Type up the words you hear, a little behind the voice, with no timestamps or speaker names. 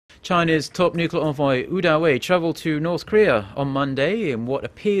China's top nuclear envoy Wu Dawei travelled to North Korea on Monday in what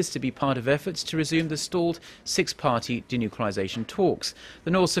appears to be part of efforts to resume the stalled six-party denuclearization talks.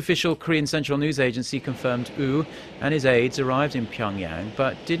 The North's official Korean Central News Agency confirmed Wu and his aides arrived in Pyongyang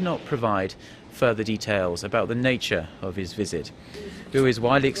but did not provide further details about the nature of his visit. Wu is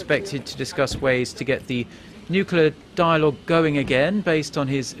widely expected to discuss ways to get the nuclear dialogue going again based on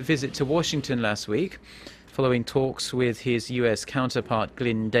his visit to Washington last week. Following talks with his US counterpart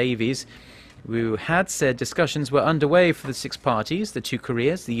Glyn Davies, Wu had said discussions were underway for the six parties, the two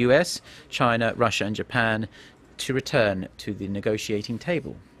Koreas, the US, China, Russia and Japan, to return to the negotiating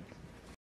table.